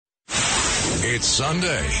It's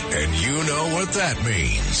Sunday, and you know what that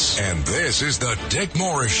means. And this is the Dick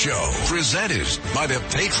Morris Show, presented by the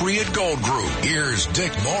Patriot Gold Group. Here's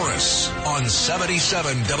Dick Morris on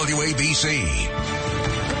 77 WABC.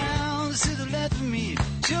 Browns to the left of me,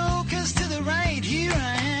 jokers to the right. Here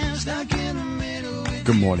I am, stuck in the middle.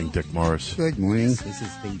 Good morning, Dick Morris. Good morning. This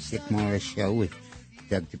is the Dick Morris Show with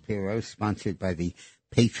Doug DePiro, sponsored by the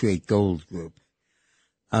Patriot Gold Group.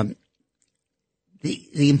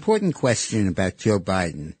 The important question about Joe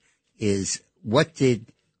Biden is, what did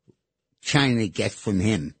China get from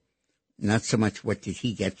him? Not so much what did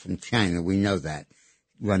he get from China. We know that.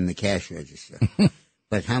 Run the cash register.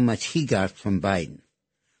 But how much he got from Biden.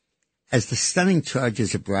 As the stunning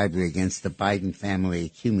charges of bribery against the Biden family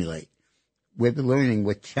accumulate, we're learning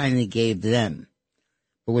what China gave them.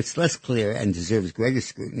 But what's less clear and deserves greater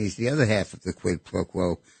scrutiny is the other half of the quid pro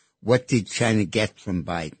quo. What did China get from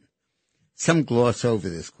Biden? Some gloss over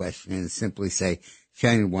this question and simply say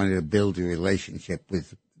China wanted to build a relationship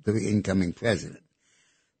with the incoming president.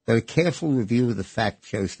 But a careful review of the fact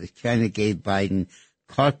shows that China gave Biden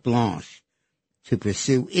carte blanche to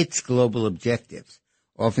pursue its global objectives,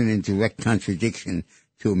 often in direct contradiction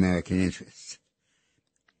to American interests.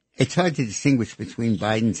 It's hard to distinguish between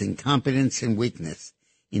Biden's incompetence and weakness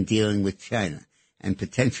in dealing with China and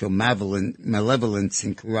potential malevolence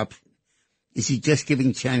and corruption. Is he just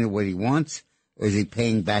giving China what he wants, or is he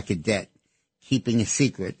paying back a debt, keeping a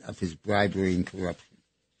secret of his bribery and corruption?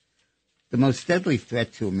 The most deadly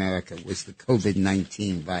threat to America was the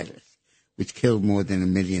COVID-19 virus, which killed more than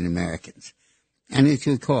 1 million Americans. And as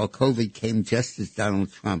you recall, COVID came just as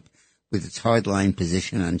Donald Trump, with its hardline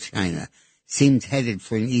position on China, seemed headed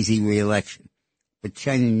for an easy re-election. But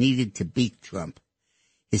China needed to beat Trump.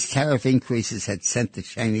 His tariff increases had sent the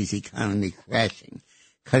Chinese economy crashing,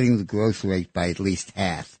 cutting the growth rate by at least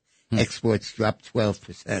half. Exports dropped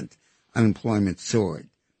 12%. Unemployment soared.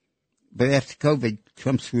 But after COVID,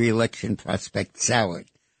 Trump's re-election prospect soured.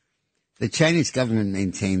 The Chinese government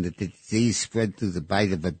maintained that the disease spread through the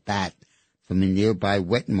bite of a bat from a nearby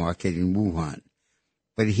wet market in Wuhan.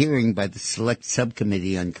 But a hearing by the Select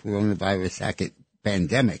Subcommittee on Coronavirus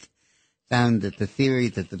Pandemic found that the theory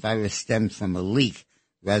that the virus stemmed from a leak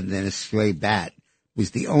rather than a stray bat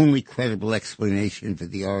was the only credible explanation for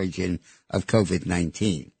the origin of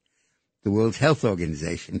COVID-19. The World Health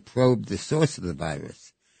Organization probed the source of the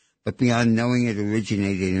virus, but beyond knowing it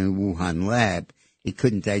originated in a Wuhan lab, it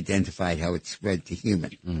couldn't identify how it spread to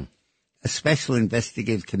humans. A special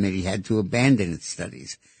investigative committee had to abandon its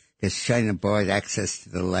studies because China barred access to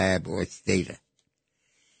the lab or its data.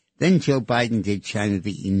 Then Joe Biden did China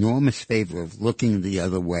the enormous favor of looking the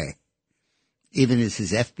other way. Even as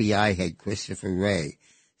his FBI head, Christopher Wray,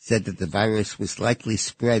 said that the virus was likely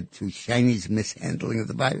spread through Chinese mishandling of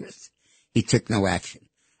the virus, he took no action.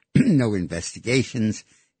 No investigations,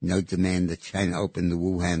 no demand that China open the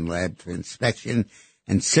Wuhan lab for inspection,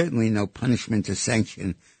 and certainly no punishment or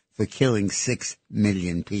sanction for killing 6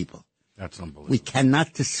 million people. That's unbelievable. We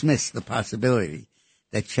cannot dismiss the possibility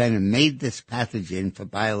that China made this pathogen for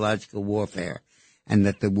biological warfare and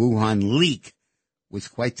that the Wuhan leak was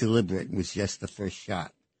quite deliberate and was just the first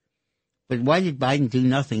shot. But why did Biden do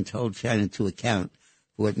nothing to hold China to account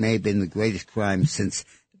for what may have been the greatest crime since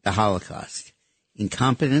the Holocaust?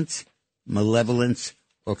 Incompetence, malevolence,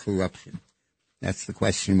 or corruption? That's the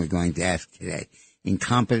question we're going to ask today.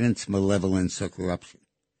 Incompetence, malevolence, or corruption?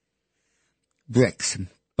 BRICS.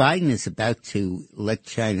 Biden is about to let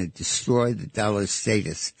China destroy the dollar's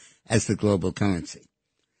status as the global currency.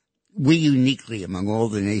 We uniquely, among all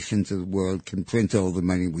the nations of the world, can print all the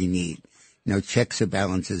money we need. No checks or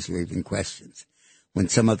balances or even questions. When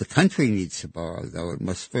some other country needs to borrow, though, it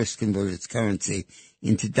must first convert its currency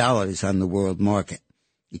into dollars on the world market.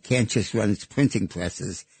 It can't just run its printing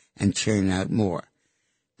presses and churn out more.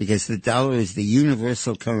 Because the dollar is the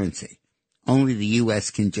universal currency. Only the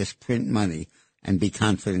U.S. can just print money and be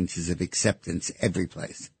confident of acceptance every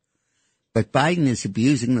place. But Biden is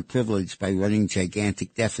abusing the privilege by running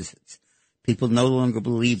gigantic deficits. People no longer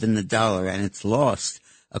believe in the dollar, and it's lost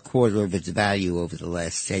a quarter of its value over the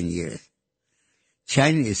last 10 years.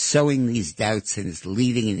 China is sowing these doubts and is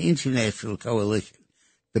leading an international coalition,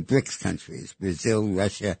 the BRICS countries, Brazil,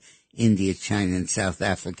 Russia, India, China, and South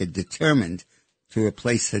Africa, determined to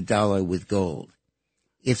replace the dollar with gold.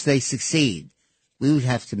 If they succeed, we would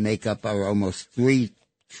have to make up our almost $3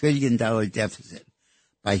 trillion deficit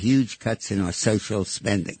by huge cuts in our social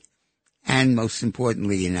spending, and most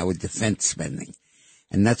importantly in our defense spending.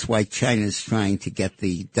 And that's why China's trying to get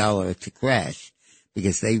the dollar to crash,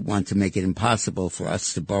 because they want to make it impossible for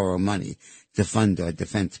us to borrow money to fund our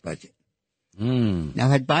defense budget. Now,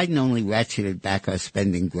 had Biden only ratcheted back our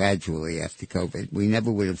spending gradually after COVID, we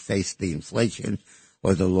never would have faced the inflation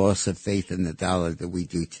or the loss of faith in the dollar that we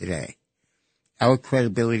do today. Our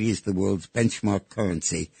credibility as the world's benchmark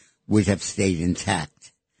currency would have stayed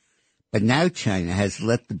intact. But now China has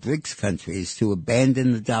led the BRICS countries to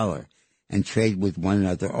abandon the dollar and trade with one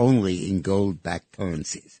another only in gold-backed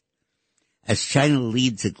currencies. As China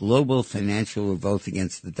leads a global financial revolt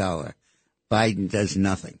against the dollar, Biden does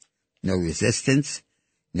nothing. No resistance,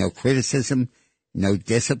 no criticism, no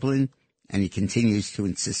discipline, and he continues to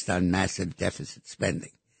insist on massive deficit spending.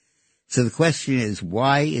 So the question is,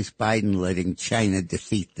 why is Biden letting China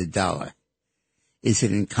defeat the dollar? Is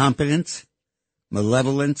it incompetence,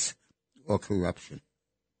 malevolence, or corruption?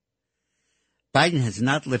 Biden has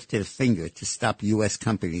not lifted a finger to stop U.S.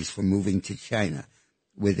 companies from moving to China,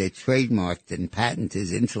 where their trademarked and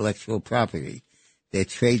patented intellectual property, their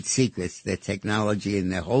trade secrets, their technology, and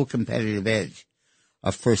their whole competitive edge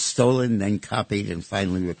are first stolen, then copied, and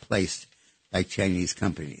finally replaced by Chinese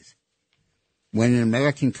companies. When an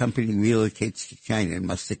American company relocates to China, it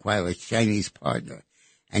must acquire a Chinese partner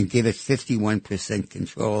and give it 51%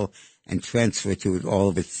 control and transfer to it all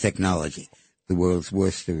of its technology, the world's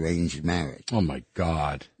worst arranged marriage. Oh, my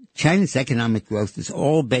God. China's economic growth is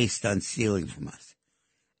all based on stealing from us,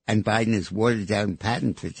 and Biden has watered down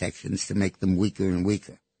patent protections to make them weaker and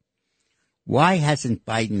weaker. Why hasn't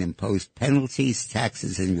Biden imposed penalties,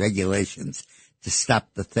 taxes, and regulations to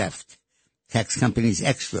stop the theft? Tax companies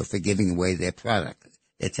extra for giving away their product,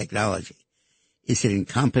 their technology. Is it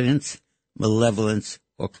incompetence, malevolence,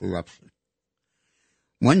 or corruption?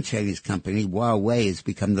 One Chinese company, Huawei, has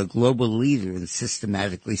become the global leader in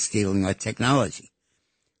systematically stealing our technology.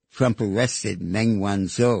 Trump arrested Meng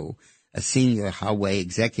Wanzhou, a senior Huawei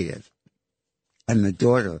executive, and the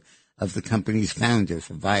daughter of the company's founder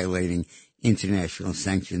for violating international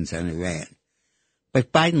sanctions on Iran.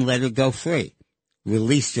 But Biden let her go free,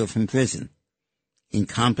 released her from prison.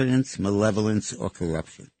 Incompetence, malevolence, or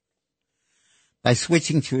corruption. By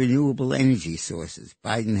switching to renewable energy sources,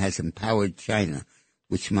 Biden has empowered China,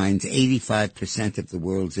 which mines 85% of the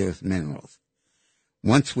world's earth minerals.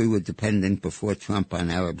 Once we were dependent before Trump on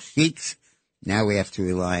Arab sheiks, now we have to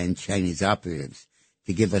rely on Chinese operatives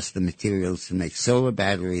to give us the materials to make solar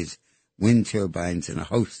batteries, wind turbines, and a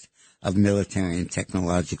host of military and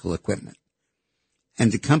technological equipment.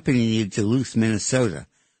 And the company near Duluth, Minnesota,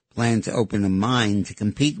 planned to open a mine to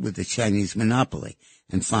compete with the Chinese monopoly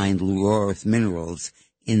and find rare earth minerals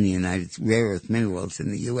in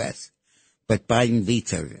the U.S. But Biden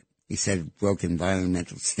vetoed it. He said it broke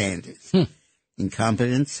environmental standards.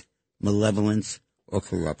 Incompetence, malevolence, or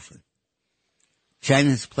corruption. China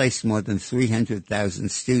has placed more than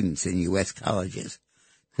 300,000 students in U.S. colleges,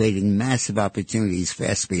 creating massive opportunities for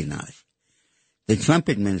espionage. The Trump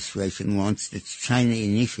administration launched its China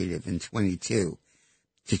Initiative in 2022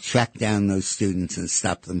 to track down those students and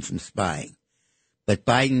stop them from spying. But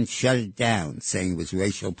Biden shut it down, saying it was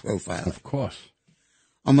racial profiling. Of course.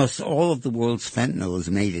 Almost all of the world's fentanyl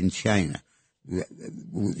is made in China,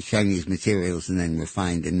 Chinese materials, and then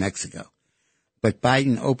refined in Mexico. But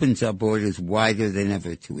Biden opens our borders wider than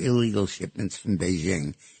ever to illegal shipments from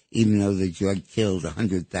Beijing, even though the drug killed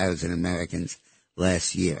 100,000 Americans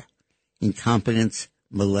last year. Incompetence,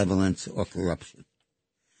 malevolence, or corruption.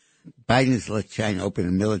 Biden has let China open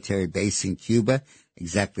a military base in Cuba,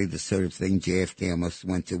 exactly the sort of thing JFK almost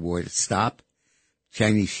went to war to stop.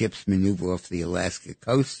 Chinese ships maneuver off the Alaska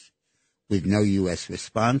coast with no U.S.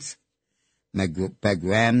 response.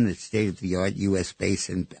 Bagram, the state-of-the-art U.S. base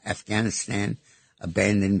in Afghanistan,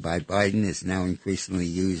 abandoned by Biden, is now increasingly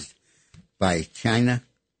used by China.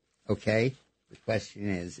 Okay? The question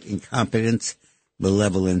is incompetence,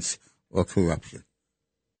 malevolence, or corruption.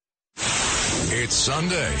 It's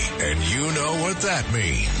Sunday, and you know what that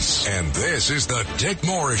means. And this is the Dick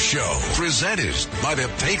Morris Show, presented by the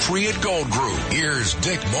Patriot Gold Group. Here's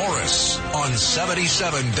Dick Morris on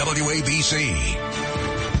 77 WABC.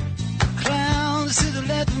 Clowns to the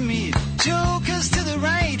left of me, jokers to the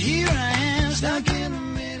right. Here I am, stuck in the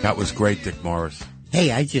middle. That was great, Dick Morris.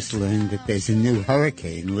 Hey, I just learned that there's a new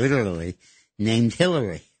hurricane, literally, named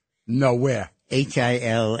Hillary. No, where?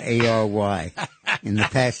 Hilary. In the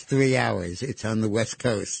past 3 hours, it's on the West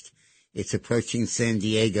Coast. It's approaching San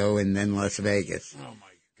Diego and then Las Vegas. Oh,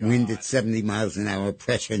 my God. Wind at 70 miles an hour,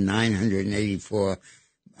 pressure 984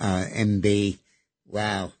 MB.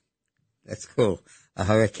 Wow. That's cool. A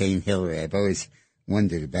Hurricane Hillary. I've always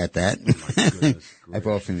wondered about that. Oh, I've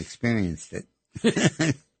often experienced it.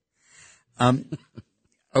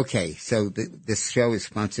 Okay, so this show is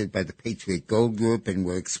sponsored by the Patriot Gold Group, and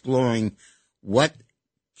we're exploring what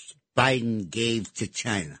Biden gave to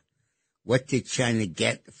China. What did China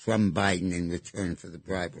get from Biden in return for the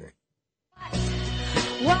bribery?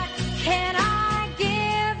 What can I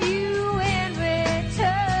give you in return?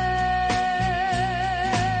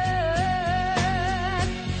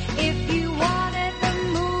 If you wanted the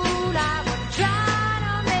moon, I would try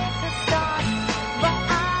to make a start, but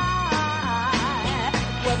I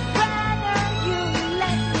would rather you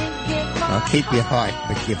let me get my I'll keep your heart,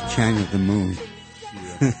 but give China the moon.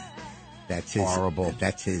 That's his, Horrible.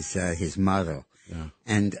 That's his motto. Yeah.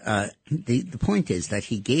 And the point is that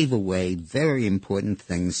he gave away very important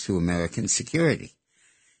things to American security.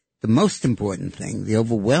 The most important thing, the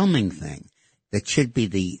overwhelming thing, that should be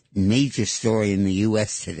the major story in the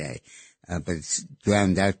U.S. today, but it's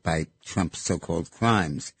drowned out by Trump's so-called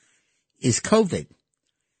crimes, is COVID.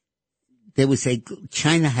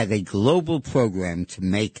 China had a global program to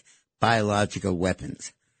make biological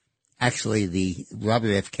weapons. Actually, the Robert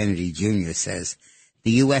F. Kennedy Jr. says the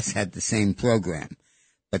U.S. had the same program,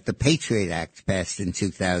 but the Patriot Act passed in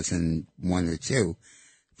 2001 or 2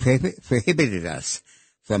 prohibited us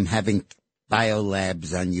from having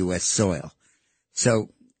biolabs on U.S. soil. So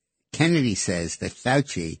Kennedy says that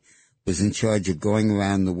Fauci was in charge of going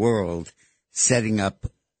around the world setting up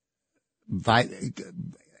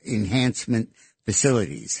enhancement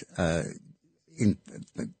facilities,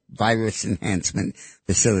 virus enhancement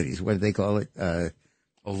facilities. What do they call it? A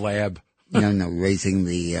lab. No, raising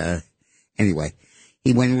the, anyway,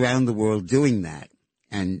 he went around the world doing that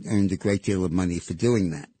and earned a great deal of money for doing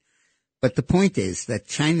that. But the point is that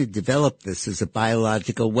China developed this as a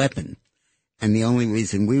biological weapon. And the only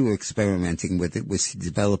reason we were experimenting with it was to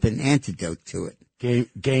develop an antidote to it.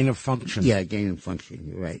 Gain of function. Yeah, gain of function.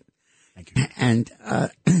 You're right. Thank you. And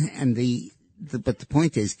but the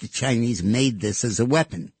point is the Chinese made this as a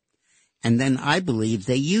weapon. And then I believe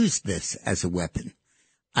they used this as a weapon.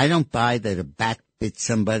 I don't buy that a bat bit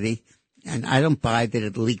somebody, and I don't buy that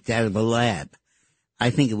it leaked out of a lab.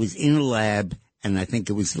 I think it was in a lab, and I think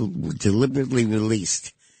it was deliberately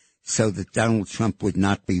released so that Donald Trump would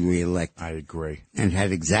not be reelected. I agree. And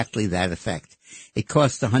had exactly that effect. It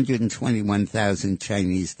cost 121,000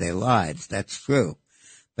 Chinese their lives. That's true.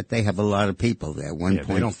 But they have a lot of people there,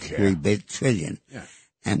 1.3 trillion,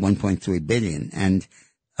 and 1.3 billion. And,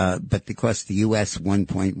 but it cost the U.S.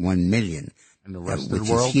 1.1 million. And the rest of the which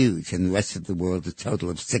world? is huge. And the rest of the world, a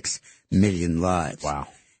total of 6 million lives. Wow.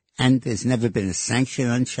 And there's never been a sanction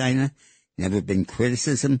on China, never been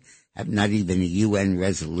criticism, not even a UN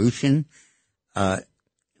resolution, not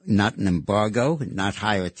an embargo, not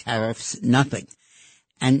higher tariffs, nothing.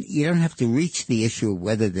 And you don't have to reach the issue of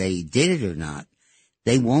whether they did it or not.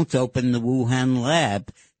 They won't open the Wuhan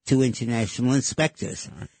lab to international inspectors.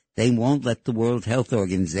 They won't let the World Health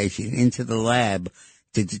Organization into the lab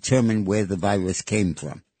to determine where the virus came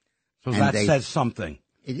from. So And that they- says something.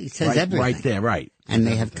 It says everything. Right there, right. And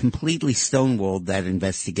they have completely stonewalled that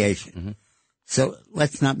investigation. Mm-hmm. So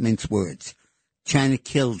let's not mince words. China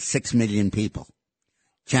killed 6 million people.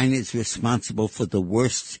 China is responsible for the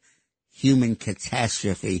worst human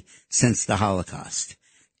catastrophe since the Holocaust.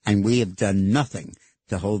 And we have done nothing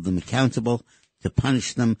to hold them accountable, to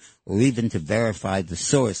punish them, or even to verify the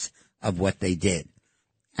source of what they did.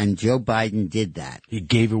 And Joe Biden did that. He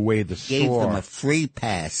gave away the Gave them sword. a free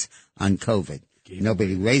pass on COVID.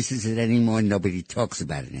 Nobody raises it anymore. Nobody talks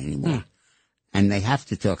about it anymore. And they have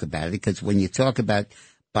to talk about it because when you talk about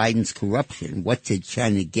Biden's corruption, what did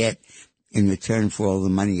China get in return for all the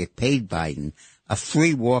money it paid Biden? A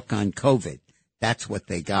free walk on COVID. That's what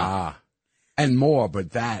they got. And more,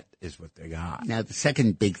 but that is what they got. Now, the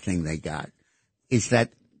second big thing they got is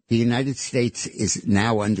that the United States is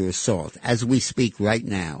now under assault. As we speak right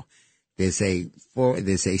now, there's a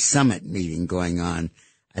summit meeting going on,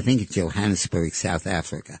 I think it's Johannesburg, South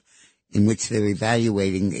Africa, in which they're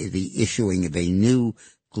evaluating the issuing of a new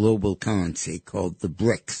global currency called the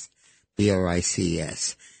BRICS,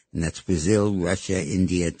 B-R-I-C-S. And that's Brazil, Russia,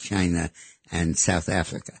 India, China, and South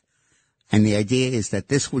Africa. And the idea is that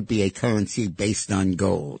this would be a currency based on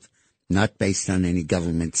gold, not based on any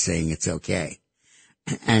government saying it's okay.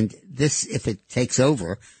 And this, if it takes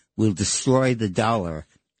over, will destroy the dollar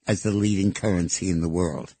as the leading currency in the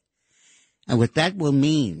world. And what that will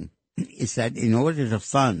mean is that in order to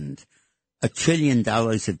fund $1 trillion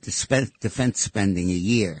of defense spending a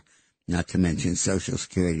year, not to mention Social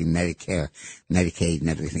Security, Medicare, Medicaid, and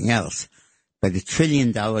everything else, but $1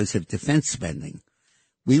 trillion of defense spending,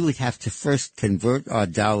 we would have to first convert our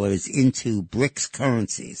dollars into BRICS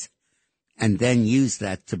currencies and then use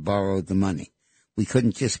that to borrow the money. We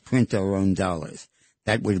couldn't just print our own dollars.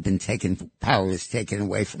 That would have been power is taken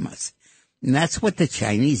away from us. And that's what the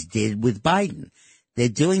Chinese did with Biden. They're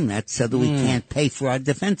doing that so that we can't pay for our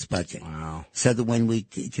defense budget. Wow. So that when we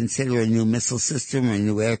consider a new missile system or a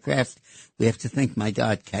new aircraft, we have to think, my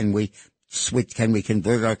God, can we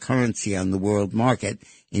convert our currency on the world market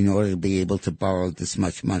in order to be able to borrow this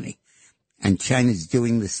much money? And China's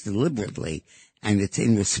doing this deliberately, and it's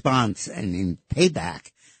in response and in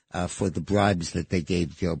payback for the bribes that they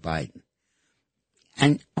gave Joe Biden.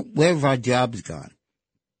 And where have our jobs gone?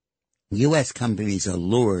 U.S. companies are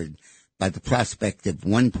lured by the prospect of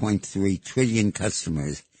 1.3 trillion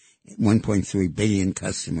customers, 1.3 billion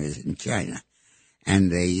customers in China.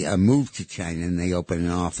 And they move to China and they open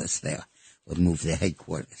an office there or move their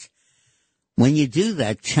headquarters. When you do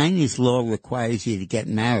that, Chinese law requires you to get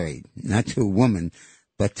married, not to a woman,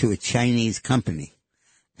 but to a Chinese company.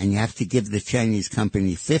 And you have to give the Chinese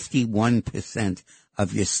company 51%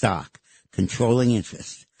 of your stock, controlling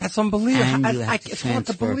interest. That's unbelievable. And you I have to it's hard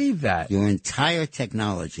to transfer believe that. your entire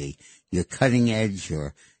technology, your cutting edge,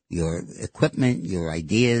 your equipment, your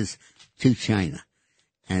ideas to China.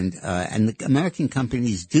 And the American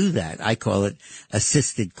companies do that. I call it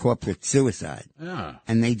assisted corporate suicide. Yeah.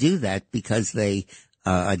 And they do that because they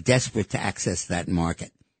are desperate to access that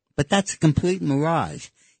market. But that's a complete mirage.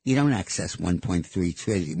 You don't access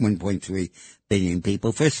 1.3 billion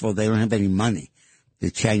people. First of all, they don't have any money. The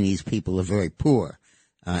Chinese people are very poor.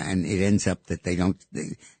 And it ends up that they don't,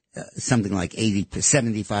 something like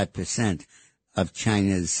 75% of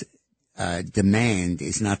China's demand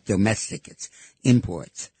is not domestic, it's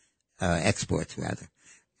imports, exports rather.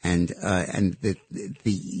 And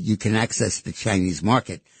you can access the Chinese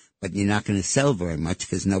market, but you're not going to sell very much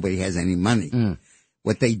because nobody has any money.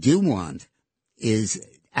 What they do want is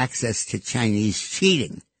access to Chinese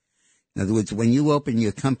cheating. In other words, when you open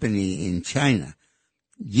your company in China,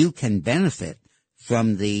 you can benefit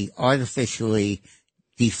from the artificially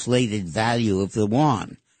deflated value of the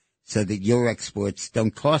yuan, so that your exports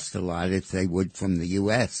don't cost a lot if they would from the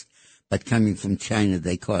U.S., but coming from China,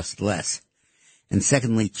 they cost less. And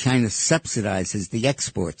secondly, China subsidizes the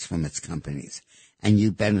exports from its companies, and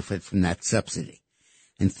you benefit from that subsidy.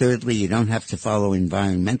 And thirdly, you don't have to follow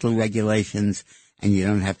environmental regulations, and you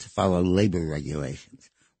don't have to follow labor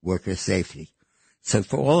regulations, worker safety. So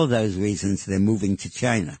for all of those reasons, they're moving to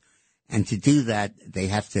China. And to do that, they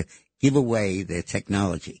have to give away their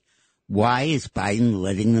technology. Why is Biden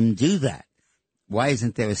letting them do that? Why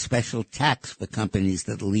isn't there a special tax for companies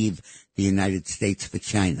that leave the United States for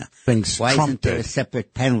China? Things Why Trump isn't there did. a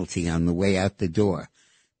separate penalty on the way out the door?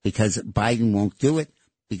 Because Biden won't do it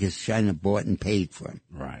because China bought and paid for him.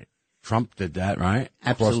 Right. Trump did that, right?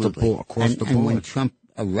 Absolutely. Across the And when board. Trump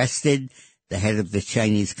arrested the head of the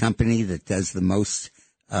Chinese company that does the most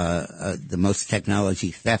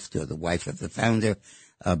technology theft, or the wife of the founder,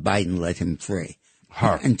 Biden let him free.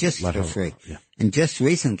 And just Let for her- free. yeah. And just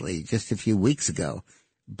recently, just a few weeks ago,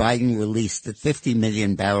 Biden released the 50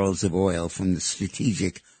 million barrels of oil from the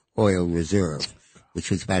Strategic Oil Reserve, which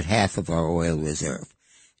was about half of our oil reserve.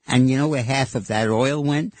 And you know where half of that oil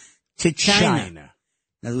went? To China.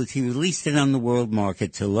 In other words, he released it on the world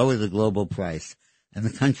market to lower the global price, and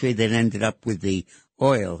the country that ended up with the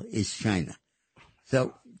oil is China.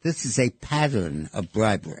 So this is a pattern of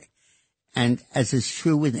bribery. And as is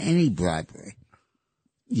true with any bribery,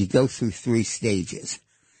 you go through 3 stages.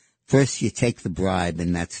 First, you take the bribe,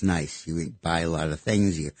 and that's nice. You buy a lot of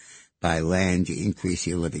things, you buy land, you increase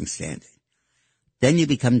your living standard. Then you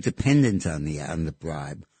become dependent on the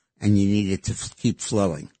bribe, and you need it to keep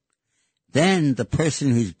flowing. Then the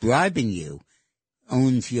person who's bribing you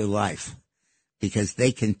owns your life, because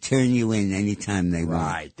they can turn you in anytime they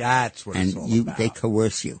want. Right. That's what it's all about. They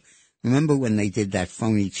coerce you. Remember when they did that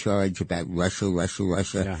phony charge about Russia,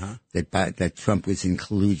 Uh-huh. that Trump was in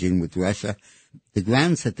collusion with Russia? The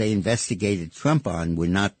grounds that they investigated Trump on were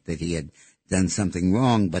not that he had done something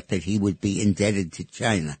wrong, but that he would be indebted to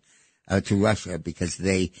China, to Russia, because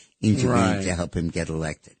they intervened Right. to help him get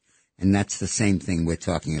elected. And that's the same thing we're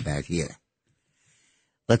talking about here.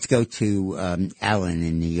 Let's go to Alan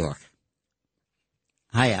in New York.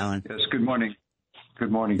 Hi, Alan. Yes, good morning.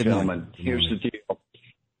 Good morning, Good gentlemen. morning. Here's the deal.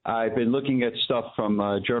 I've been looking at stuff from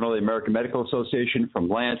Journal of the American Medical Association, from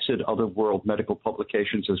Lancet, other world medical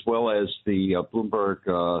publications, as well as the Bloomberg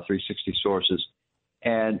 360 sources.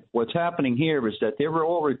 And what's happening here is that they were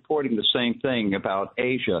all reporting the same thing about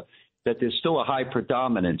Asia, that there's still a high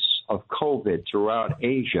predominance of COVID throughout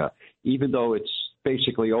Asia, even though it's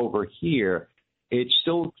basically over here. It's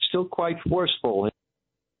still quite forceful.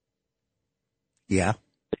 Yeah.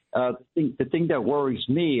 The thing that worries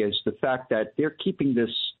me is the fact that they're keeping this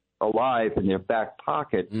alive in their back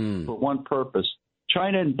pocket for one purpose,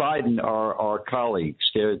 China and Biden are colleagues.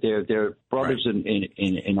 They're brothers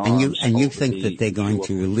in arms. And you think that they're going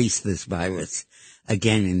to release this virus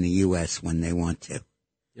again in the U.S. when they want to?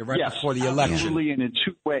 You're right yes, before the election. Absolutely, and in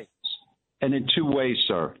two ways. And in two ways,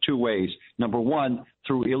 sir. Two ways. Number one,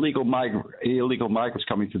 through illegal migrants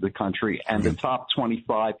coming through the country and the top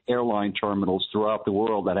 25 airline terminals throughout the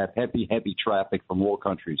world that have heavy traffic from all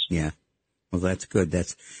countries. Yeah. Well, that's good.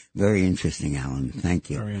 That's very interesting, Alan. Thank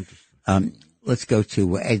you. Very interesting. Let's go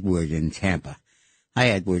to Edward in Tampa. Hi,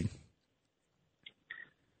 Edward.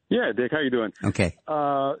 Yeah, Dick, how you doing? Okay.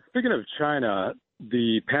 Speaking of China,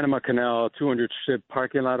 the Panama Canal 200-ship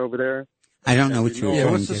parking lot over there. I don't know what you're referring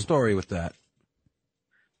to. What's the story with that?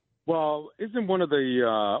 Well, isn't one of the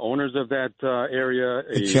owners of that area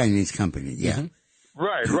a Chinese company? Yeah.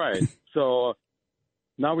 Mm-hmm. Right. So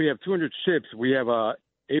now we have 200 ships. We have 8%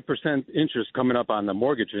 interest coming up on the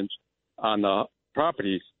mortgages on the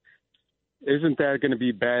properties. Isn't that going to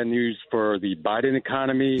be bad news for the Biden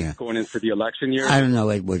economy going into the election year? I don't know,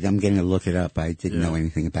 Edward. I'm going to look it up. I didn't know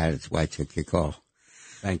anything about it. That's why I took your call.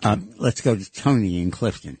 Thank you. Let's go to Tony in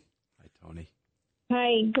Clifton. Hi, Tony.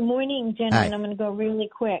 Hi. Good morning, gentlemen. Hi. I'm going to go really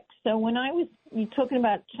quick. So when you talking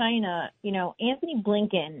about China, Anthony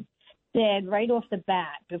Blinken said right off the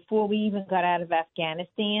bat, before we even got out of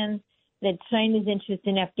Afghanistan, that China's interest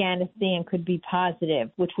in Afghanistan could be positive,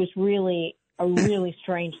 which was really a really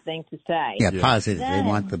strange thing to say. Yeah, positive. They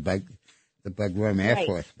want the Bagram Air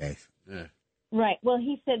Force Base. Yeah. Right. Well,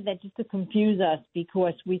 he said that just to confuse us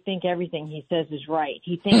because we think everything he says is right.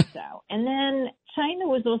 He thinks so. And then China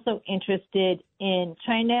was also interested in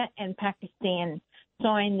China and Pakistan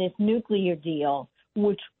signed this nuclear deal,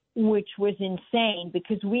 which was insane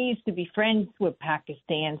because we used to be friends with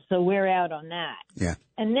Pakistan, so we're out on that. Yeah.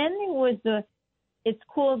 And then there was it's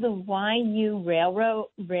called the YU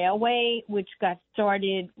Railway, which got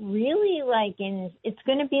started really it's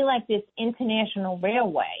going to be like this international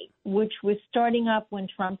railway, which was starting up when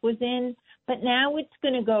Trump was in, but now it's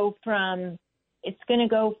going to go from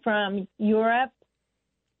Europe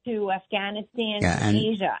to Afghanistan to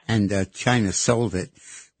Asia. And China sold it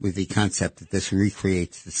with the concept that this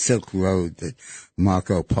recreates the Silk Road that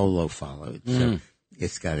Marco Polo followed. So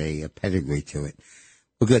it's got a pedigree to it.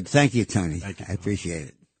 Well, good. Thank you, Tony. Thank you, I appreciate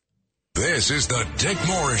it. This is the Dick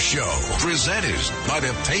Morris Show, presented by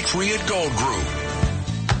the Patriot Gold Group.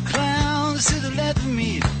 Clowns to the left of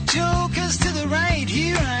me, jokers to the right.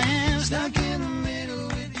 Here I am, stuck in the middle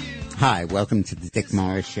with you. Hi, welcome to the Dick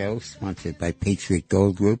Morris Show, sponsored by Patriot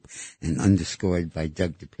Gold Group and underscored by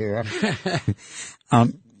Doug DePiro.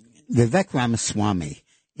 Vivek Ramaswamy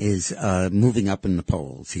is moving up in the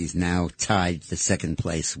polls. He's now tied for second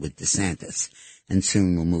place with DeSantis, and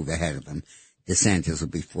soon will move ahead of him. DeSantis will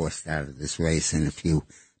be forced out of this race in a few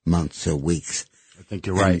months or weeks. I think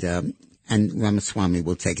you're right. And Ramaswamy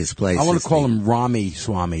will take his place. I want to call him Rami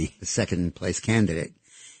Swami, the second place candidate.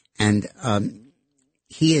 And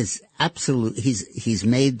he is he's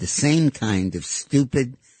made the same kind of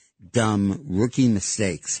stupid, dumb, rookie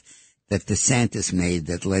mistakes that DeSantis made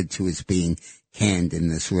that led to his being canned in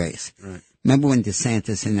this race. Right. Remember when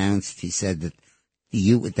DeSantis announced, he said that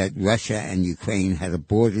that Russia and Ukraine had a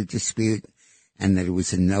border dispute and that it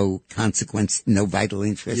was of no consequence, no vital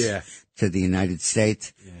interest to the United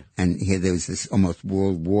States. Yeah. And here there was this almost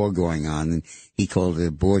world war going on, and he called it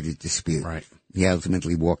a border dispute. Right. He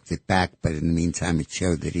ultimately walked it back, but in the meantime it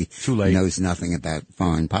showed that he knows nothing about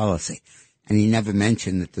foreign policy. And he never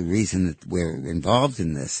mentioned that the reason that we're involved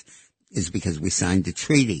in this is because we signed a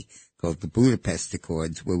treaty called the Budapest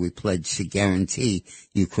Accords, where we pledged to guarantee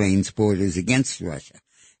Ukraine's borders against Russia,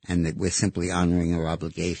 and that we're simply honoring our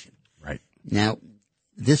obligation. Right. Now,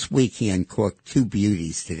 this week he uncorked two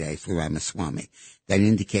beauties today for Ramaswamy that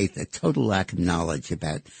indicate a total lack of knowledge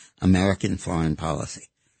about American foreign policy.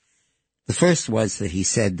 The first was that he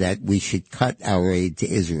said that we should cut our aid to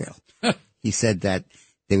Israel. He said that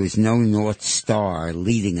there is no North Star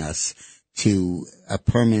leading us to a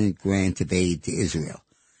permanent grant of aid to Israel.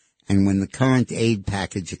 And when the current aid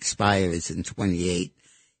package expires in 28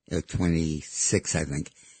 or 26, I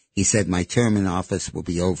think, he said, my term in office will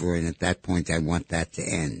be over, and at that point I want that to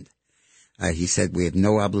end. He said we have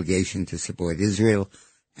no obligation to support Israel,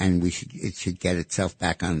 and it should get itself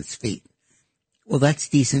back on its feet. Well, that's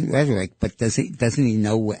decent rhetoric, but doesn't he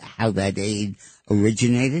know how that aid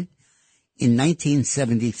originated? In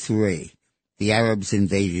 1973, the Arabs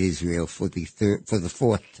invaded Israel for the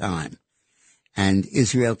fourth time. And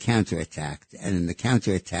Israel counterattacked, and in the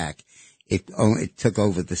counterattack, it took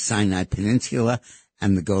over the Sinai Peninsula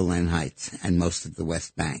and the Golan Heights and most of the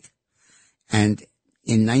West Bank. And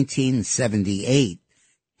in 1978,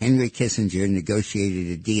 Henry Kissinger negotiated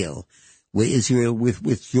a deal where Israel would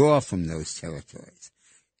withdraw from those territories.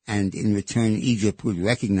 And in return, Egypt would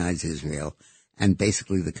recognize Israel, and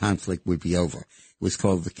basically the conflict would be over. It was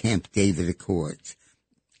called the Camp David Accords.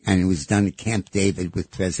 And it was done at Camp David with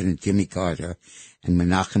President Jimmy Carter and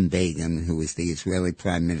Menachem Begin, who was the Israeli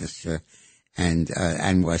prime minister, and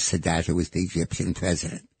Anwar Sadat, who was the Egyptian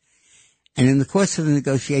president. And in the course of the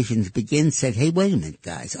negotiations, Begin said, hey, wait a minute,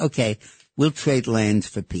 guys. Okay, we'll trade lands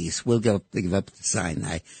for peace. We'll give up the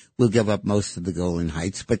Sinai. We'll give up most of the Golan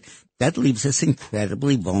Heights, but that leaves us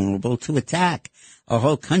incredibly vulnerable to attack. Our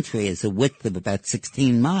whole country is a width of about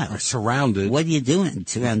 16 miles. Are surrounded. What are you doing?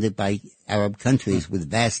 Surrounded by Arab countries with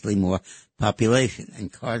vastly more population.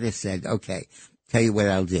 And Carter said, okay, tell you what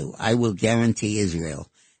I'll do. I will guarantee Israel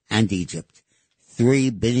and Egypt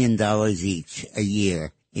 $3 billion each a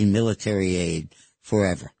year in military aid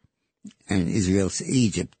forever. And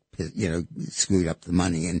Egypt, screwed up the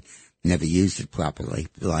money and never used it properly,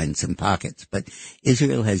 lined some pockets. But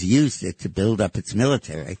Israel has used it to build up its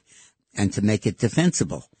military and to make it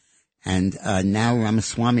defensible. And now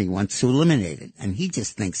Ramaswamy wants to eliminate it. And he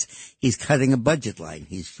just thinks he's cutting a budget line.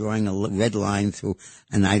 He's drawing a red line through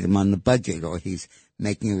an item on the budget, or he's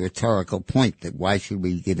making a rhetorical point that why should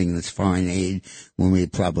we be giving this foreign aid when we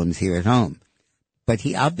have problems here at home? But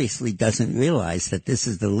he obviously doesn't realize that this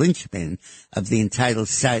is the linchpin of the entire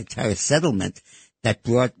settlement that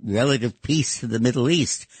brought relative peace to the Middle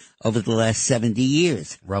East over the last 70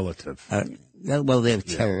 years. Relative. Well, there are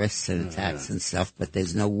terrorists and attacks and stuff, but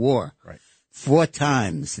there's no war. Right. 4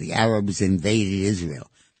 times the Arabs invaded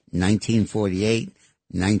Israel. 1948,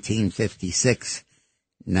 1956,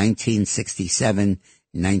 1967,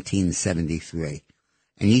 1973.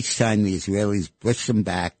 And each time the Israelis pushed them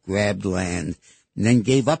back, grabbed land, and then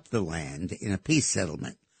gave up the land in a peace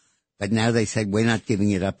settlement. But now they said, we're not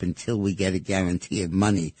giving it up until we get a guarantee of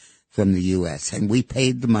money from the U.S. And we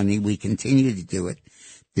paid the money. We continue to do it.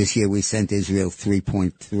 This year we sent Israel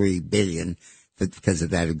 $3.3 billion because of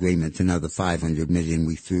that agreement. Another $500 million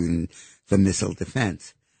we threw in for missile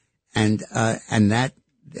defense. And that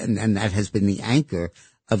has been the anchor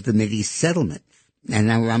of the Mideast settlement. And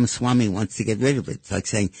now Ramaswamy wants to get rid of it. It's like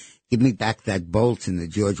saying, give me back that bolt in the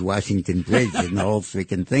George Washington Bridge, and the whole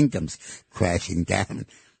freaking thing comes crashing down.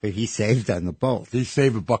 But he saved on the bolt. He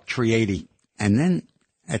saved $1.380. And then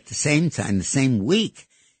at the same time, the same week,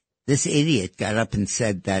 this idiot got up and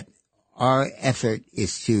said that our effort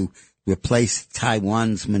is to replace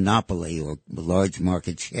Taiwan's monopoly or large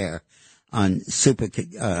market share on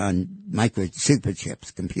superchips,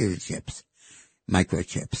 computer chips,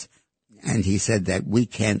 microchips. And he said that we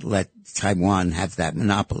can't let Taiwan have that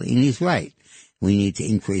monopoly. And he's right. We need to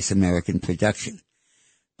increase American production.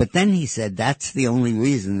 But then he said that's the only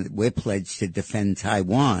reason that we're pledged to defend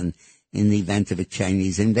Taiwan in the event of a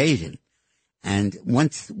Chinese invasion. And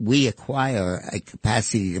once we acquire a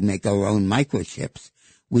capacity to make our own microchips,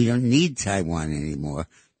 we don't need Taiwan anymore,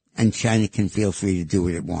 and China can feel free to do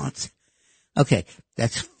what it wants. Okay,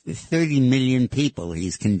 that's 30 million people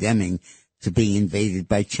he's condemning to being invaded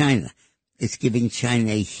by China. It's giving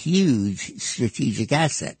China a huge strategic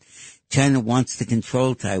asset. China wants to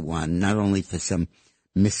control Taiwan, not only for some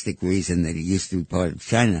mystic reason that it used to be part of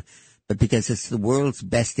China, but because it's the world's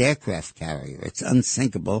best aircraft carrier. It's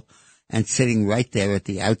unsinkable and sitting right there at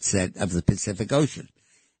the outset of the Pacific Ocean.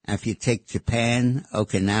 And if you take Japan,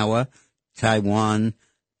 Okinawa, Taiwan,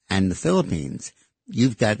 and the Philippines,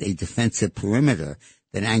 you've got a defensive perimeter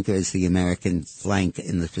that anchors the American flank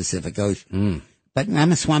in the Pacific Ocean. But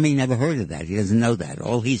Ramaswamy never heard of that. He doesn't know that.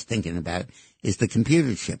 All he's thinking about is the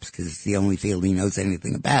computer chips, because it's the only field he knows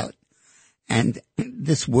anything about. And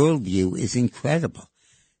this worldview is incredible.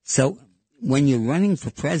 So when you're running for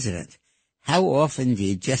president, how often do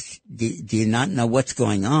you not know what's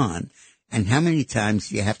going on? And how many times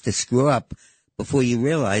do you have to screw up before you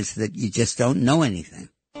realize that you just don't know anything?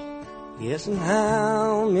 Yes, and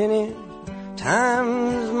how many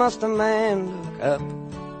times must a man look up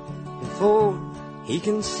before he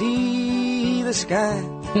can see the sky?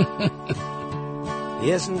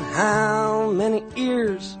 Yes, and how many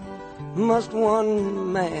ears must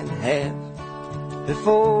one man have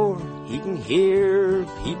before he can hear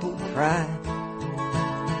people cry?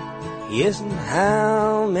 Yes, and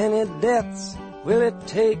how many deaths will it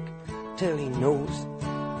take till he knows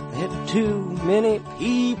that too many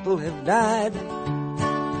people have died?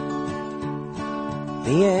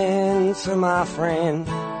 The answer, my friend,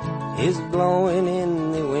 is blowing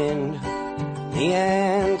in the wind. The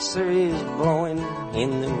answer is blowing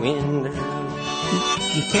in the wind.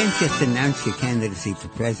 You can't just announce your candidacy for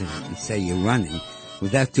president and say you're running.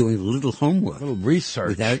 without doing a little homework, A little research.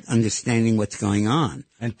 without understanding what's going on.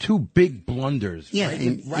 And two big blunders. Yeah, right,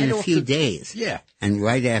 in a off few the- days. Yeah. And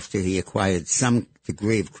right after he acquired some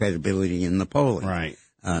degree of credibility in the polling. Right.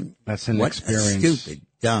 Um, That's an what experience. a stupid,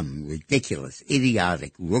 dumb, ridiculous,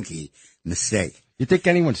 idiotic, rookie mistake. You think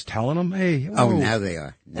anyone's telling him? Hey, Oh, whoa. now they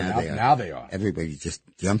are. Now they are. Now they are. Everybody just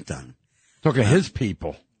jumped on him. Talking to his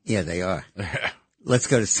people. Yeah, they are. Let's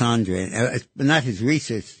go to Sandra. Not his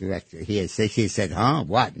research director. She said, huh?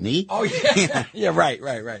 What, me? Oh, yeah. Yeah, right.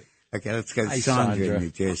 Okay, let's go to Hi, Sandra Sandra. in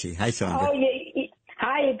New Jersey. Hi, Sandra. Oh,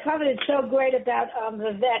 hi, you covered it so great about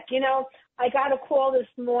Vivek. You know, I got a call this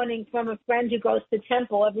morning from a friend who goes to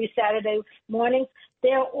temple every Saturday morning.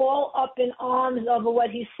 They're all up in arms over what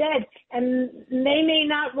he said, and they may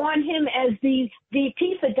not want him as the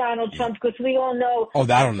VP for Donald Trump, because we all know Oh,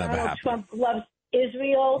 that'll never Donald happen. Trump loves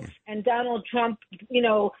Israel, and Donald Trump,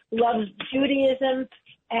 loves Judaism,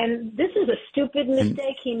 and this is a stupid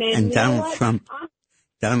mistake he made. And You know Donald what? Trump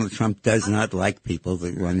Donald Trump does not like people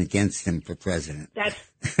that run against him for president. That's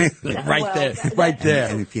right there.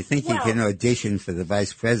 And if you think you can audition for the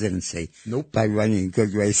vice presidency Nope. by running a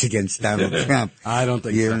good race against Donald Trump, I don't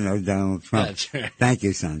think you so. don't know Donald Trump. That's right. Thank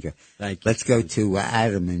you, Sandra. Thank you. Let's go to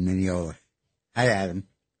Adam in Mineola. Hi, Adam.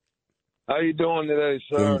 How you doing today,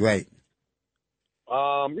 sir? Doing great.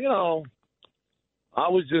 I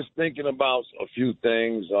was just thinking about a few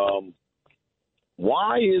things.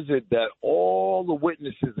 Why is it that all the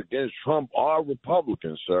witnesses against Trump are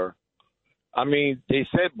Republicans, sir? I mean, they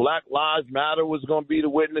said Black Lives Matter was going to be the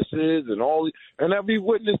witnesses, and every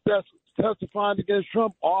witness that's testifying against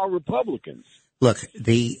Trump are Republicans. Look,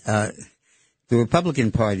 the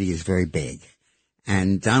Republican Party is very big,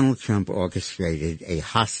 and Donald Trump orchestrated a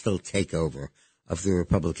hostile takeover of the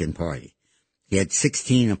Republican Party. He had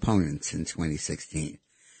 16 opponents in 2016.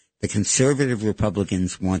 The conservative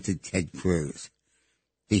Republicans wanted Ted Cruz.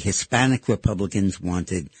 The Hispanic Republicans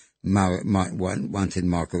wanted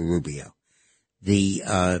Marco Rubio. The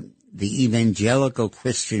evangelical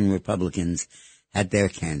Christian Republicans had their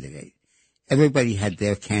candidate. Everybody had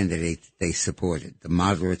their candidate that they supported. The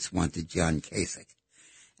moderates wanted John Kasich.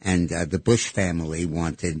 And the Bush family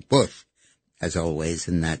wanted Bush, as always,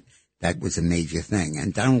 and that was a major thing.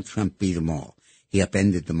 And Donald Trump beat them all. He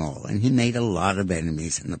upended them all. And he made a lot of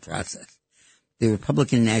enemies in the process. The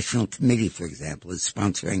Republican National Committee, for example, is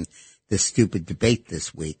sponsoring this stupid debate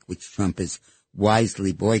this week, which Trump is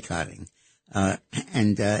wisely boycotting.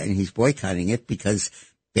 And he's boycotting it because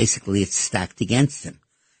basically it's stacked against him.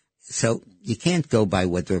 So you can't go by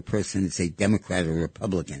whether a person is a Democrat or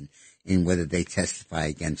Republican in whether they testify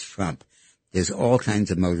against Trump. There's all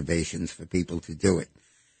kinds of motivations for people to do it.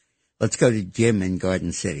 Let's go to Jim in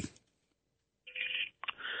Garden City.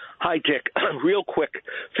 Hi, Dick. Real quick,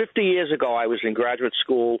 50 years ago, I was in graduate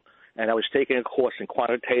school, and I was taking a course in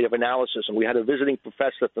quantitative analysis, and we had a visiting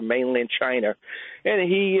professor from mainland China, and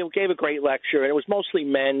he gave a great lecture, and it was mostly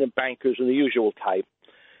men and bankers and the usual type.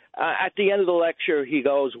 At the end of the lecture, he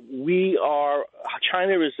goes,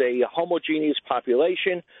 China is a homogeneous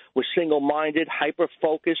population. We're single-minded,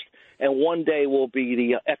 hyper-focused, and one day we'll be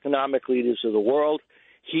the economic leaders of the world.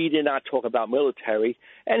 He did not talk about military,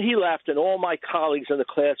 and he laughed, and all my colleagues in the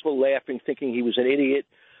class were laughing, thinking he was an idiot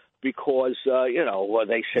because,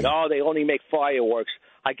 they said, they only make fireworks.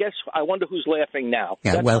 I wonder who's laughing now.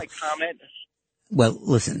 Yeah, That's well, my comment. Well,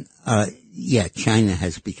 listen, China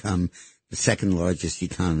has become the second largest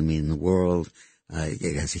economy in the world.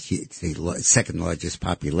 It has it's the second largest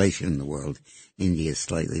population in the world. India is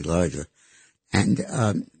slightly larger. And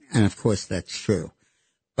of course that's true.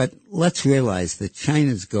 But let's realize that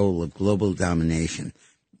China's goal of global domination,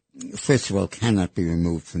 first of all, cannot be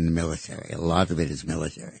removed from the military. A lot of it is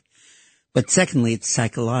military. But secondly, it's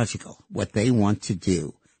psychological. What they want to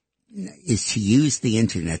do is to use the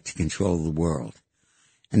internet to control the world.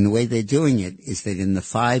 And the way they're doing it is that in the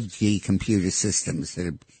 5G computer systems,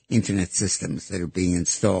 internet systems that are being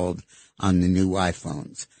installed on the new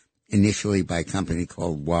iPhones, initially by a company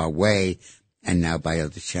called Huawei, and now by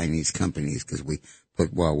other Chinese companies, because we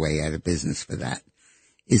put Huawei out of business for that,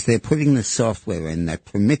 is they're putting the software in that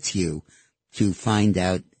permits you to find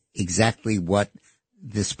out exactly what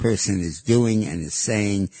this person is doing and is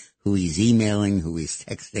saying, who he's emailing, who he's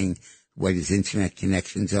texting, what his internet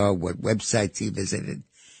connections are, what websites he visited.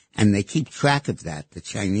 And they keep track of that, the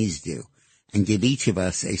Chinese do, and give each of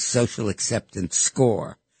us a social acceptance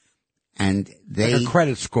score. And they... Like a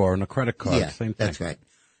credit score on a credit card. Yeah, Same thing. that's right.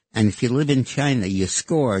 And if you live in China, your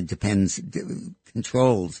score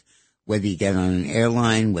controls whether you get on an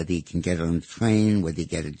airline, whether you can get on a train, whether you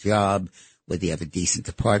get a job, whether you have a decent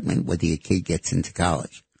apartment, whether your kid gets into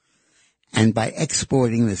college. And by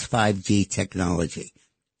exporting this 5G technology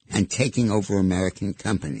and taking over American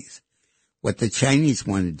companies, what the Chinese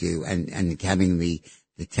want to do, and having the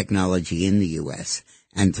technology in the U.S.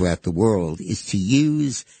 and throughout the world, is to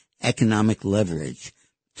use economic leverage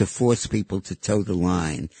to force people to toe the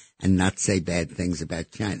line and not say bad things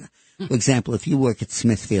about China. For example, if you work at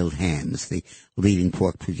Smithfield Hams, the leading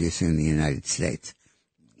pork producer in the United States,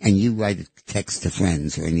 and you write a text to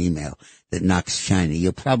friends or an email that knocks China,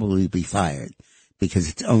 you'll probably be fired because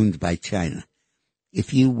it's owned by China.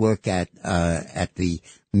 If you work at the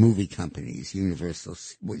movie companies, Universal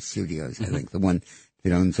Studios, I think, the one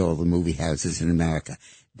that owns all the movie houses in America,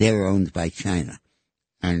 they're owned by China.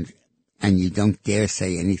 And you don't dare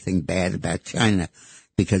say anything bad about China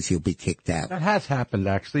because you'll be kicked out. That has happened,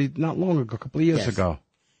 actually, not long ago, a couple of years ago.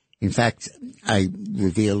 In fact, I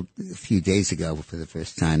revealed a few days ago for the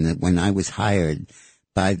first time that when I was hired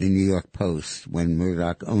by the New York Post, when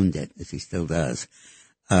Murdoch owned it, as he still does,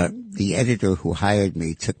 the editor who hired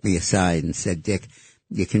me took me aside and said, Dick,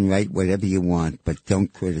 you can write whatever you want, but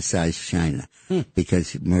don't criticize China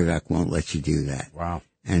because Murdoch won't let you do that. Wow.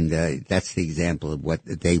 And that's the example of what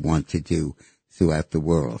they want to do throughout the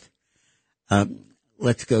world.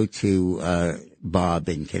 Let's go to Bob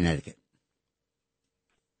in Connecticut.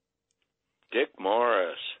 Dick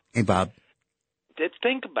Morris. Hey, Bob.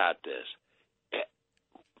 Think about this.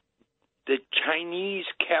 The Chinese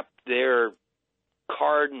kept their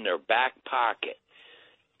card in their back pocket,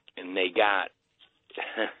 and they got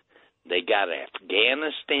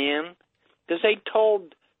Afghanistan, because they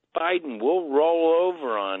told Biden, we'll roll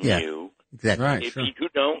over on you exactly. Right, if you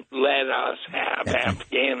don't let us have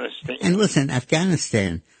Afghanistan. And listen,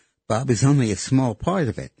 Afghanistan, Bob, is only a small part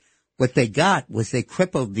of it. What they got was they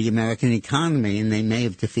crippled the American economy, and they may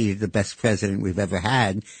have defeated the best president we've ever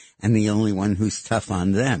had and the only one who's tough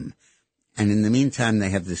on them. And in the meantime, they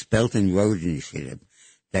have this Belt and Road Initiative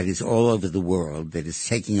that is all over the world, that is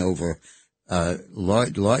taking over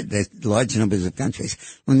large numbers of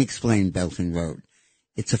countries. Let me explain Belt and Road.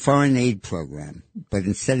 It's a foreign aid program, but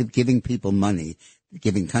instead of giving people money,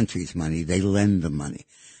 giving countries money, they lend them money.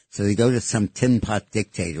 So they go to some tin pot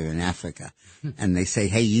dictator in Africa, and they say,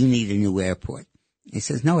 hey, you need a new airport. He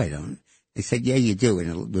says, no, I don't. They said, yeah, you do,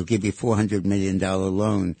 and we'll give you a $400 million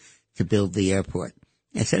loan to build the airport.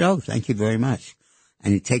 I said, oh, thank you very much.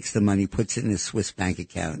 And he takes the money, puts it in his Swiss bank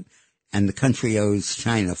account, and the country owes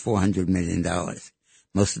China $400 million.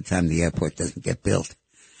 Most of the time, the airport doesn't get built.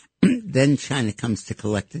 Then China comes to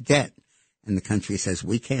collect the debt, and the country says,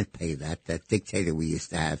 we can't pay that. That dictator we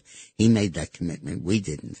used to have, he made that commitment. We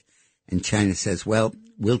didn't. And China says, well,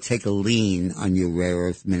 we'll take a lien on your rare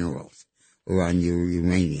earth minerals or on your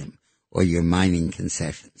uranium or your mining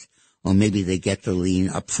concessions. Or maybe they get the lien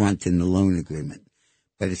up front in the loan agreement.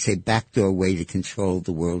 But it's a backdoor way to control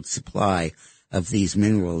the world's supply of these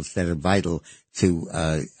minerals that are vital to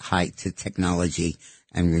to technology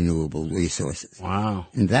and renewable resources. Wow.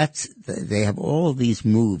 And they have all these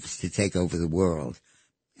moves to take over the world,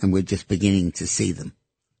 and we're just beginning to see them.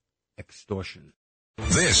 Extortion.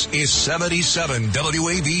 This is 77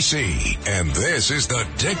 WABC, and this is the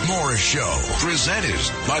Dick Morris Show, presented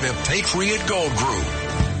by the Patriot Gold Group.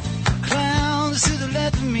 Clowns to the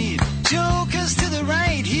left of me, jokers to the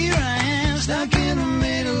right. Here I am, stuck in the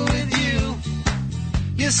middle with you.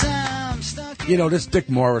 Yes, I'm stuck. You know, this Dick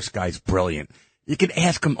Morris guy's brilliant. You can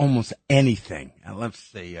ask him almost anything. Let's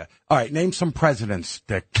see. All right, name some presidents,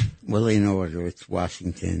 Dick. Well, in order, it's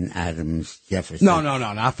Washington, Adams, Jefferson. No,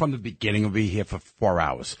 not from the beginning. We'll be here for 4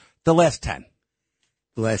 hours. The last 10.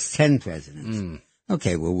 The last 10 presidents.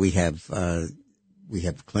 Okay, well, we have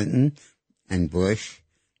Clinton and Bush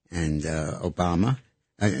and Obama.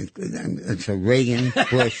 So Reagan,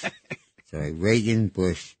 Bush. Reagan,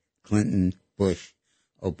 Bush, Clinton, Bush,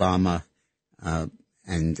 Obama,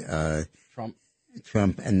 and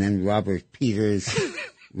Trump, and then Robert Peters,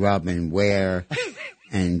 Robin Ware,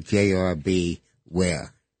 and J.R.B.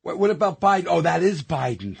 Ware. What about Biden? Oh, that is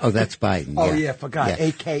Biden. Oh, that's Biden. Oh, yeah, forgot. Yeah.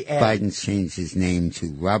 A.K.A. Biden's changed his name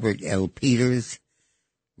to Robert L. Peters,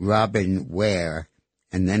 Robin Ware,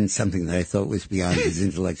 and then something that I thought was beyond his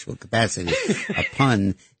intellectual capacity, a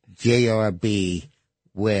pun, J.R.B.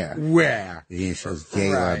 Ware. Ware. The initials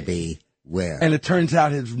J.R.B. Ware. And it turns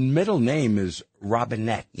out his middle name is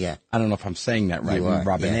Robinette. Yeah. I don't know if I'm saying that right. Yeah.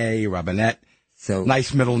 Robinette. So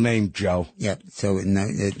nice middle name, Joe. Yeah. So and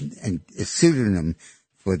a pseudonym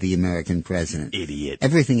for the American president. Idiot.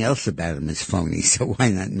 Everything else about him is phony. So why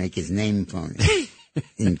not make his name phony?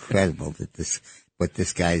 Incredible that what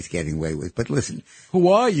this guy is getting away with. But listen. Who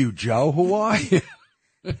are you, Joe? Who are you?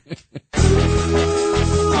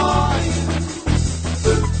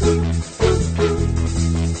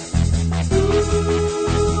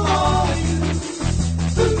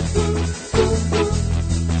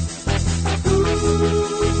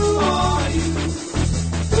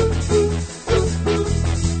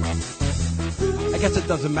 guess it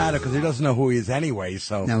doesn't matter because he doesn't know who he is anyway.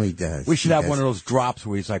 So No, he does. We should He have does. one of those drops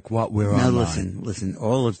where he's like, "What? We're Now online." listen.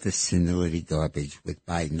 All of this senility garbage with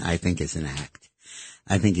Biden, I think, is an act.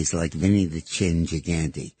 I think he's like Vinny the Chin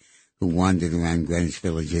Gigante, who wandered around Greenwich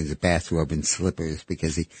Village in a bathrobe and slippers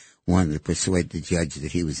because he wanted to persuade the judge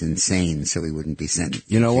that he was insane so he wouldn't be sent.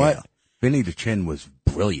 You know to what? jail. Vinny the Chin was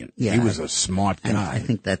brilliant. Yeah, he was a smart And guy. I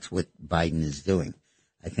think that's what Biden is doing.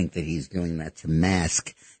 I think that he's doing that to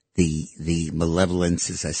mask the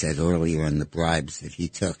malevolence, as I said earlier, and the bribes that he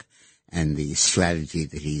took and the strategy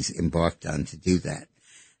that he's embarked on to do that.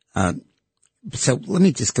 So let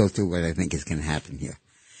me just go through what I think is going to happen here.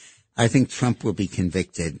 I think Trump will be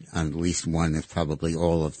convicted on at least one, if probably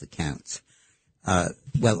all of the counts.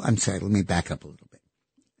 Well, I'm sorry, let me back up a little bit.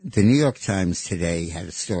 The New York Times yesterday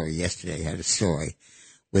had a story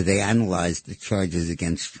where they analyzed the charges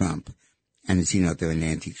against Trump. And as you know, they're an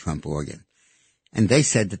anti-Trump organ. And they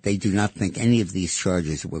said that they do not think any of these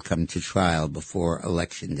charges will come to trial before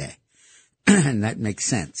Election Day. And that makes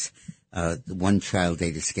sense. The one trial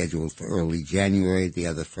date is scheduled for early January, the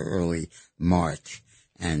other for early March,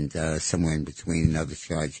 and somewhere in between another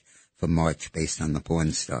charge for March based on the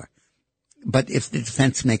porn star. But if the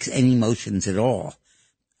defense makes any motions at all,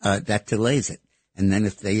 that delays it. And then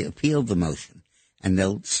if they appeal the motion, and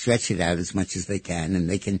they'll stretch it out as much as they can, and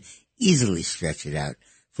they can easily stretch it out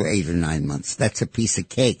for 8 or 9 months. That's a piece of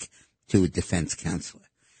cake to a defense counselor.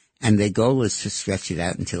 And their goal is to stretch it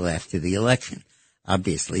out until after the election,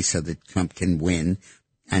 obviously, so that Trump can win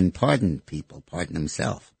and pardon people, pardon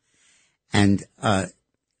himself. And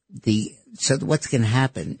so what's going to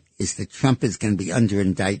happen is that Trump is going to be under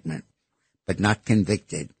indictment, but not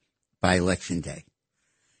convicted by Election Day.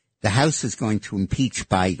 The House is going to impeach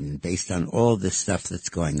Biden based on all this stuff that's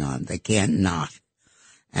going on. They can't not.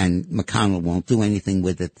 And McConnell won't do anything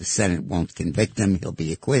with it. The Senate won't convict him. He'll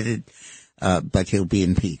be acquitted, but he'll be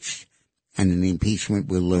impeached. And in the impeachment,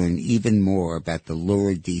 we'll learn even more about the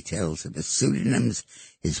lurid details of his pseudonyms,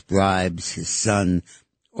 his bribes, his son,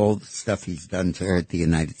 all the stuff he's done to hurt the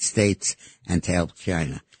United States and to help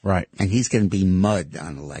China. Right. And he's going to be mud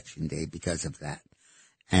on Election Day because of that.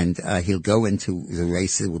 And he'll go into the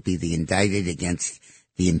race that will be the indicted against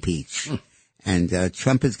the impeached. And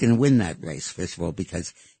Trump is going to win that race, first of all,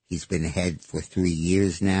 because he's been ahead for 3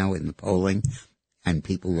 years now in the polling, and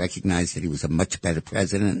people recognize that he was a much better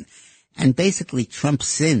president. And basically, Trump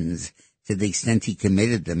sins to the extent he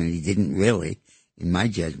committed them, and he didn't really, in my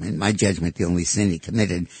judgment. My judgment, the only sin he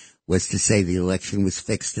committed was to say the election was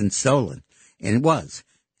fixed and stolen. And it was.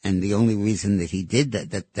 And the only reason that he did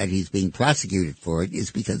that he's being prosecuted for it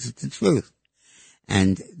is because it's the truth.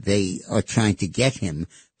 And they are trying to get him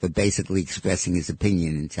for basically expressing his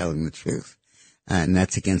opinion and telling the truth. And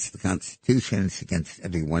that's against the Constitution. It's against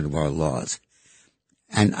every one of our laws.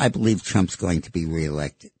 And I believe Trump's going to be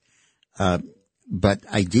reelected. But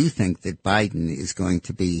I do think that Biden is going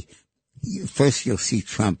to be, first you'll see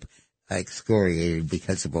Trump excoriated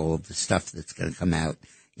because of all of the stuff that's going to come out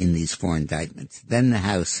in these 4 indictments. Then the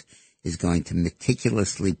House is going to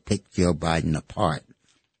meticulously pick Joe Biden apart.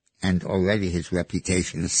 And already his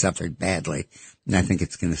reputation has suffered badly. And I think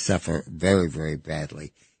it's going to suffer very, very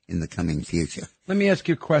badly in the coming future. Let me ask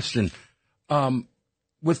you a question.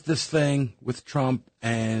 With this thing, with Trump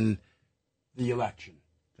and the election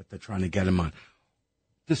that they're trying to get him on,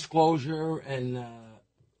 disclosure and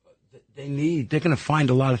they're going to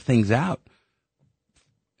find a lot of things out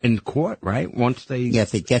in court, right? Once they... Yeah,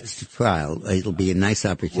 if it gets to trial, it'll be a nice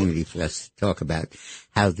opportunity for us to talk about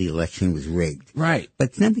how the election was rigged. Right. But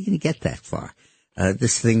it's never going to get that far.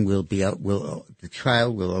 This thing the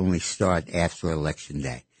trial will only start after Election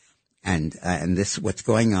Day. And this, what's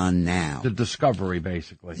going on now. The discovery,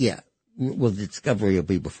 basically. Yeah. Well, the discovery will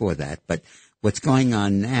be before that. But what's going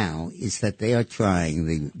on now is that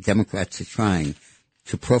the Democrats are trying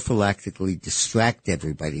to prophylactically distract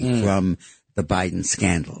everybody from the Biden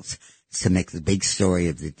scandals, to make the big story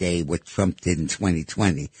of the day what Trump did in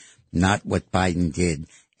 2020, not what Biden did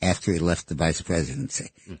after he left the vice presidency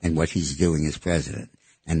and what he's doing as president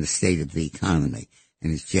and the state of the economy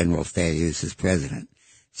and his general failures as president.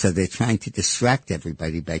 So they're trying to distract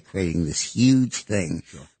everybody by creating this huge thing,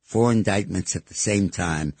 4 indictments at the same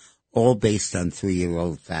time, all based on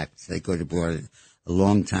 3-year-old facts. They could have brought it a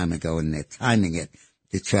long time ago, and they're timing it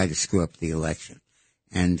to try to screw up the election.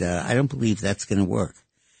 And I don't believe that's going to work.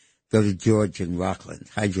 Go to George in Rockland.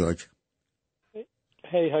 Hi, George.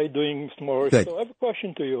 Hey, how you doing, Mr. Morris? Good. So I have a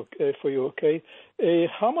question for you, okay?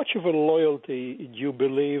 How much of a loyalty do you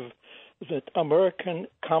believe that American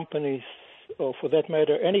companies, or for that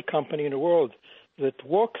matter, any company in the world, that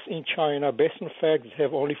works in China based on facts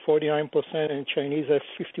have only 49% and Chinese have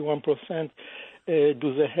 51%.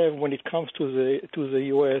 Do they have when it comes to the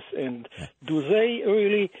U.S. and do they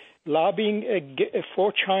really lobbying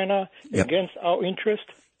for China against our interest?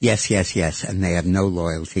 Yes, and they have no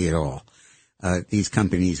loyalty at all. These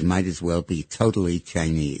companies might as well be totally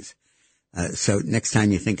Chinese. So next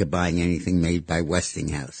time you think of buying anything made by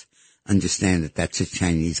Westinghouse, understand that that's a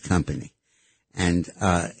Chinese company. And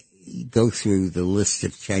go through the list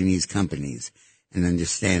of Chinese companies and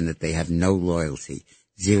understand that they have no loyalty,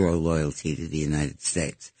 zero loyalty to the United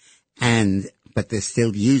States. But they're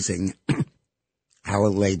still using our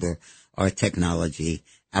labor, our technology,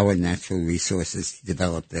 our natural resources to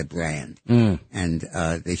develop their brand. And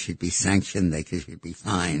they should be sanctioned. They should be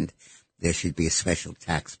fined. There should be a special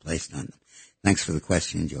tax placed on them. Thanks for the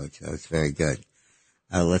question, George. That was very good.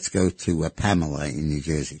 Let's go to Pamela in New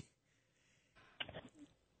Jersey.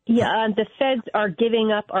 Yeah, the feds are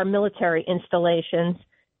giving up our military installations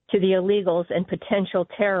to the illegals and potential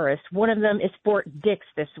terrorists. One of them is Fort Dix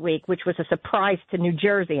this week, which was a surprise to New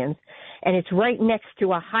Jerseyans, and it's right next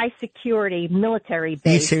to a high-security military base.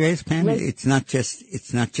 Are you serious, Pam? It's not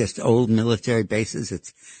just old military bases.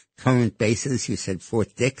 It's current bases. You said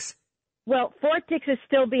Fort Dix. Well, Fort Dix is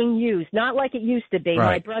still being used, not like it used to be.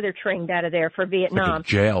 Right. My brother trained out of there for Vietnam. Like a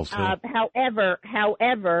jail, so. However,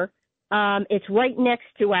 it's right next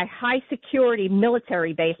to a high-security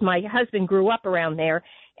military base. My husband grew up around there,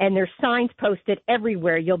 and there's signs posted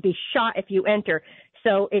everywhere. You'll be shot if you enter.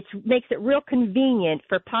 So it makes it real convenient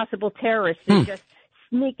for possible terrorists to just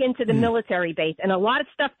sneak into the military base. And a lot of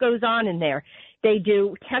stuff goes on in there. They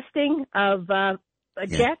do testing of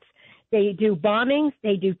jets. They do bombings.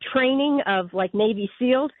 They do training of, like, Navy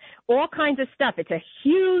SEALs, all kinds of stuff. It's a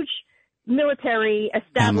huge military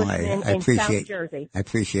establishment in South Jersey. I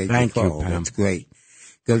appreciate Thank your you, call. Pam. That's great.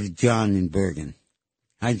 Go to John in Bergen.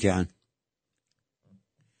 Hi, John.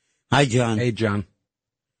 Hi, John. Hey, John.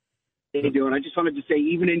 How you doing? I just wanted to say,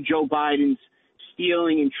 even in Joe Biden's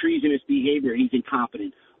stealing and treasonous behavior, he's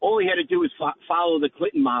incompetent. All he had to do was follow the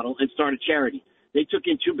Clinton model and start a charity. They took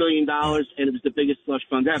in $2 billion, and it was the biggest slush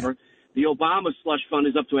fund ever. The Obama slush fund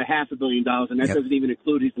is up to $500 million, and that doesn't even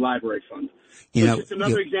include his library fund. It's just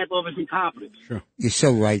another example of his incompetence. Sure. You're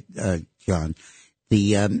so right, John.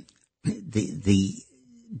 The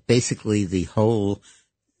basically the whole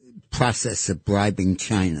process of bribing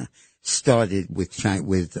China started with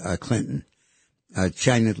Clinton.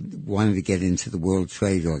 China wanted to get into the World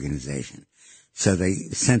Trade Organization. So they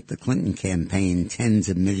sent the Clinton campaign tens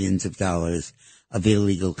of millions of dollars of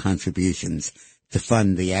illegal contributions to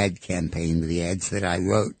fund the ad campaign with the ads that I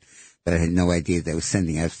wrote, but I had no idea they were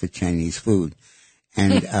sending out for Chinese food.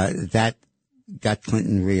 And that got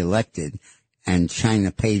Clinton reelected, and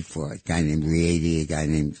China paid for it. A guy named Riady, a guy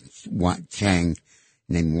named Chang,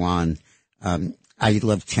 named Wan. I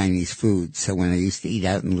love Chinese food, so when I used to eat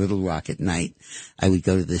out in Little Rock at night, I would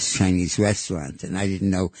go to this Chinese restaurant, and I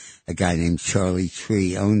didn't know a guy named Charlie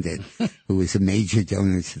Tree owned it, who was a major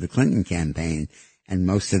donor to the Clinton campaign, and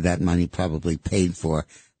most of that money probably paid for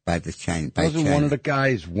by China. Wasn't one of the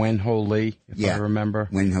guys Wen Ho Lee, if I remember?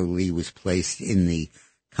 Wen Ho Lee was placed in the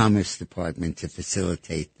Commerce Department to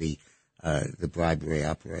facilitate the bribery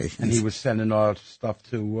operations. And he was sending all stuff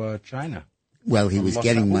to China. Well, he was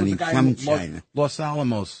getting money from China. Los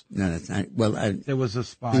Alamos. No, that's not. Well, there was a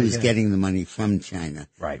spy. He was getting the money from China,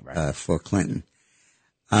 right, for Clinton.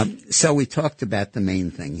 So we talked about the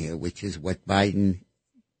main thing here, which is what Biden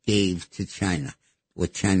gave to China,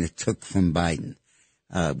 what China took from Biden.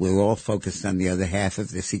 We're all focused on the other half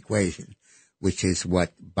of this equation, which is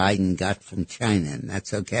what Biden got from China, and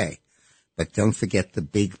that's okay. But don't forget the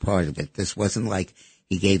big part of it. This wasn't like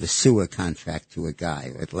he gave a sewer contract to a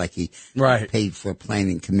guy, or like he paid for a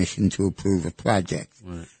planning commission to approve a project,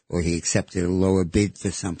 or he accepted a lower bid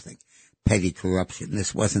for something. Petty corruption.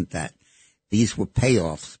 This wasn't that. These were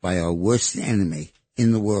payoffs by our worst enemy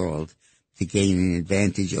in the world to gain an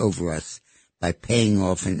advantage over us by paying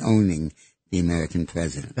off and owning the American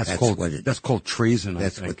president. That's called treason,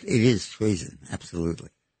 That's I think. what it is, treason. Absolutely.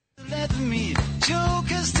 Let me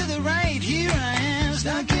jokers to the right. Here I am,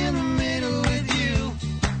 stuck in the middle with you.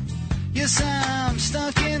 Yes, I'm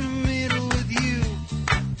stuck in the middle with you.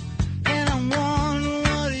 And I'm wondering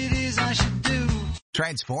what it is I should do.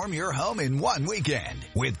 Transform your home in one weekend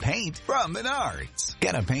with paint from Menards.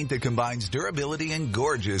 Get a paint that combines durability and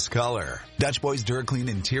gorgeous color. Dutch Boys DuraClean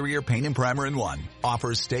Interior Paint and Primer in One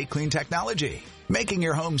offers Stay Clean technology, making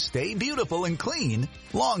your home stay beautiful and clean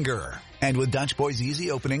longer. And with Dutch Boy's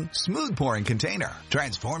easy opening, smooth pouring container,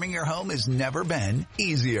 transforming your home has never been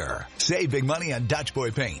easier. Save big money on Dutch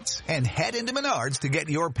Boy paints and head into Menards to get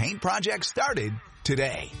your paint project started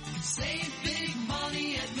today. Save big